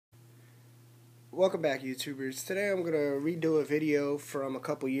Welcome back, YouTubers. Today I'm going to redo a video from a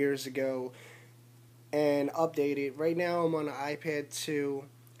couple years ago and update it. Right now I'm on an iPad 2,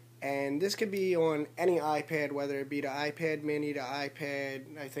 and this could be on any iPad, whether it be the iPad mini, the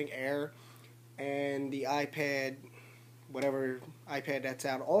iPad, I think Air, and the iPad, whatever iPad that's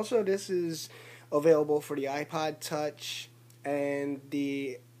out. Also, this is available for the iPod Touch and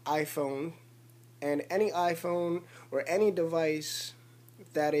the iPhone, and any iPhone or any device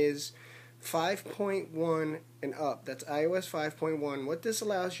that is 5.1 and up. That's iOS 5.1. What this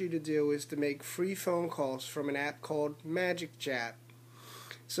allows you to do is to make free phone calls from an app called Magicjack.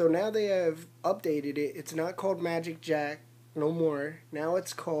 So now they have updated it. It's not called Magicjack no more. Now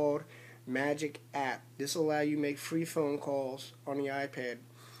it's called MagicApp. This will allow you to make free phone calls on the iPad.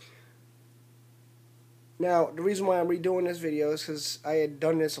 Now, the reason why I'm redoing this video is because I had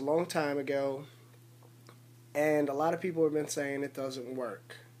done this a long time ago, and a lot of people have been saying it doesn't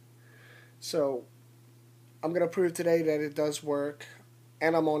work. So, I'm going to prove today that it does work,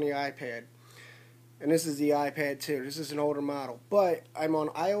 and I'm on the iPad. And this is the iPad 2. This is an older model. But I'm on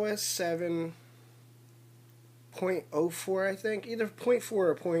iOS 7.04, I think. Either 0.4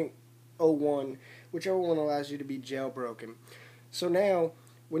 or 0.01, whichever one allows you to be jailbroken. So now,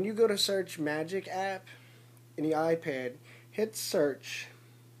 when you go to search MagicApp in the iPad, hit search,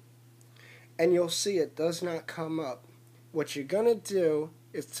 and you'll see it does not come up. What you're going to do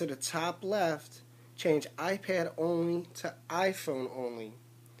is to the top left, change iPad only to iPhone only.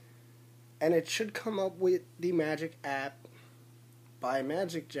 And it should come up with the MagicApp by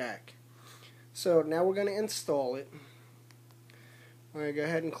Magicjack. So now we're going to install it. I'm going to go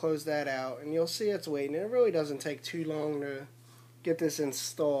ahead and close that out. And you'll see it's waiting. It really doesn't take too long to get this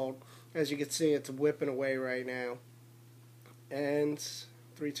installed. As you can see, it's whipping away right now. And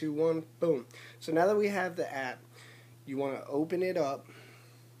 3, 2, 1, boom. So now that we have the app, you want to open it up.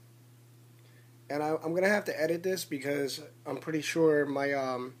 And I'm going to have to edit this because I'm pretty sure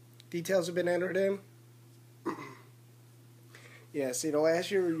my details have been entered in. Yeah, see, it'll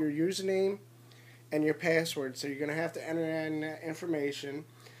ask you your username and your password. So you're going to have to enter in that information.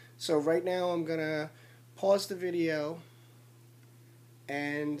 So right now I'm going to pause the video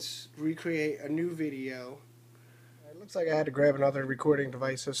and recreate a new video. It looks like I had to grab another recording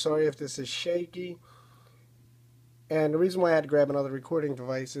device, so sorry if this is shaky. And the reason why I had to grab another recording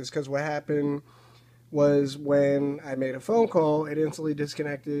device is because what happened was when I made a phone call, it instantly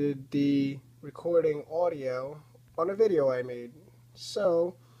disconnected the recording audio on a video I made.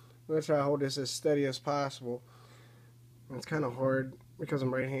 So I'm going to try to hold this as steady as possible. And it's kind of hard because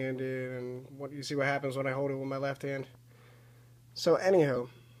I'm right-handed, and you see what happens when I hold it with my left hand. So anyhow,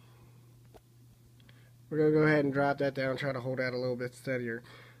 we're going to go ahead and drop that down, try to hold that a little bit steadier.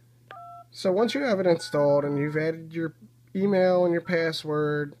 So once you have it installed and you've added your email and your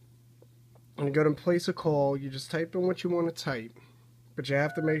password, and you go to place a call, you just type in what you want to type. But you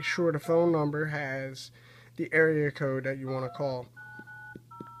have to make sure the phone number has the area code that you want to call.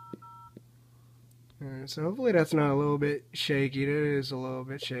 Alright, so hopefully that's not a little bit shaky. It is a little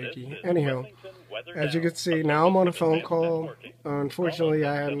bit shaky. Anyhow, as you can see, now I'm on a phone call. Unfortunately,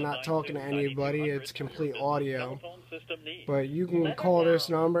 I am not talking to anybody. It's complete audio. But you can call this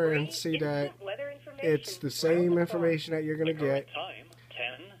number and see that it's the same information that you're going to get.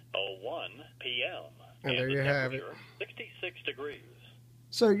 And there you have it. 66 degrees.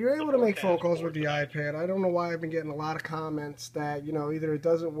 So you're able to make phone calls with the iPad. I don't know why I've been getting a lot of comments that, either it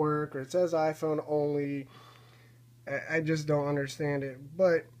doesn't work or it says iPhone only. I just don't understand it.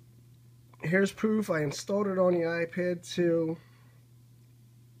 But here's proof. I installed it on the iPad too.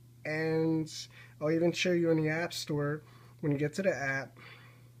 And I'll even show you in the App Store. When you get to the app,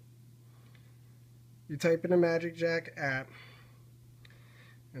 you type in the Magicjack app,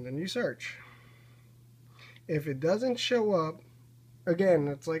 and then you search. If it doesn't show up, again,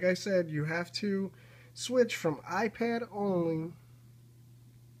 it's like I said, you have to switch from iPad only,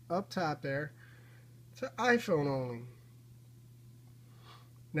 up top there, to iPhone only.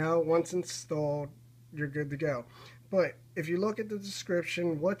 Now, once installed, you're good to go. But if you look at the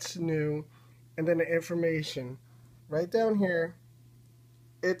description, what's new, and then the information, right down here,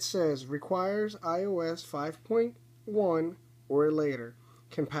 it says, requires iOS 5.1 or later.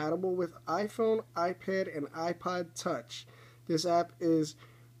 Compatible with iPhone, iPad, and iPod Touch. This app is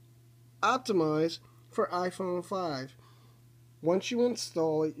optimized for iPhone 5. Once you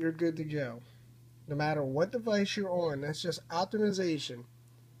install it, you're good to go. No matter what device you're on, that's just optimization.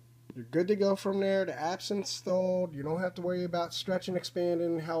 You're good to go from there. The app's installed. You don't have to worry about stretch and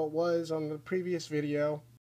expanding how it was on the previous video.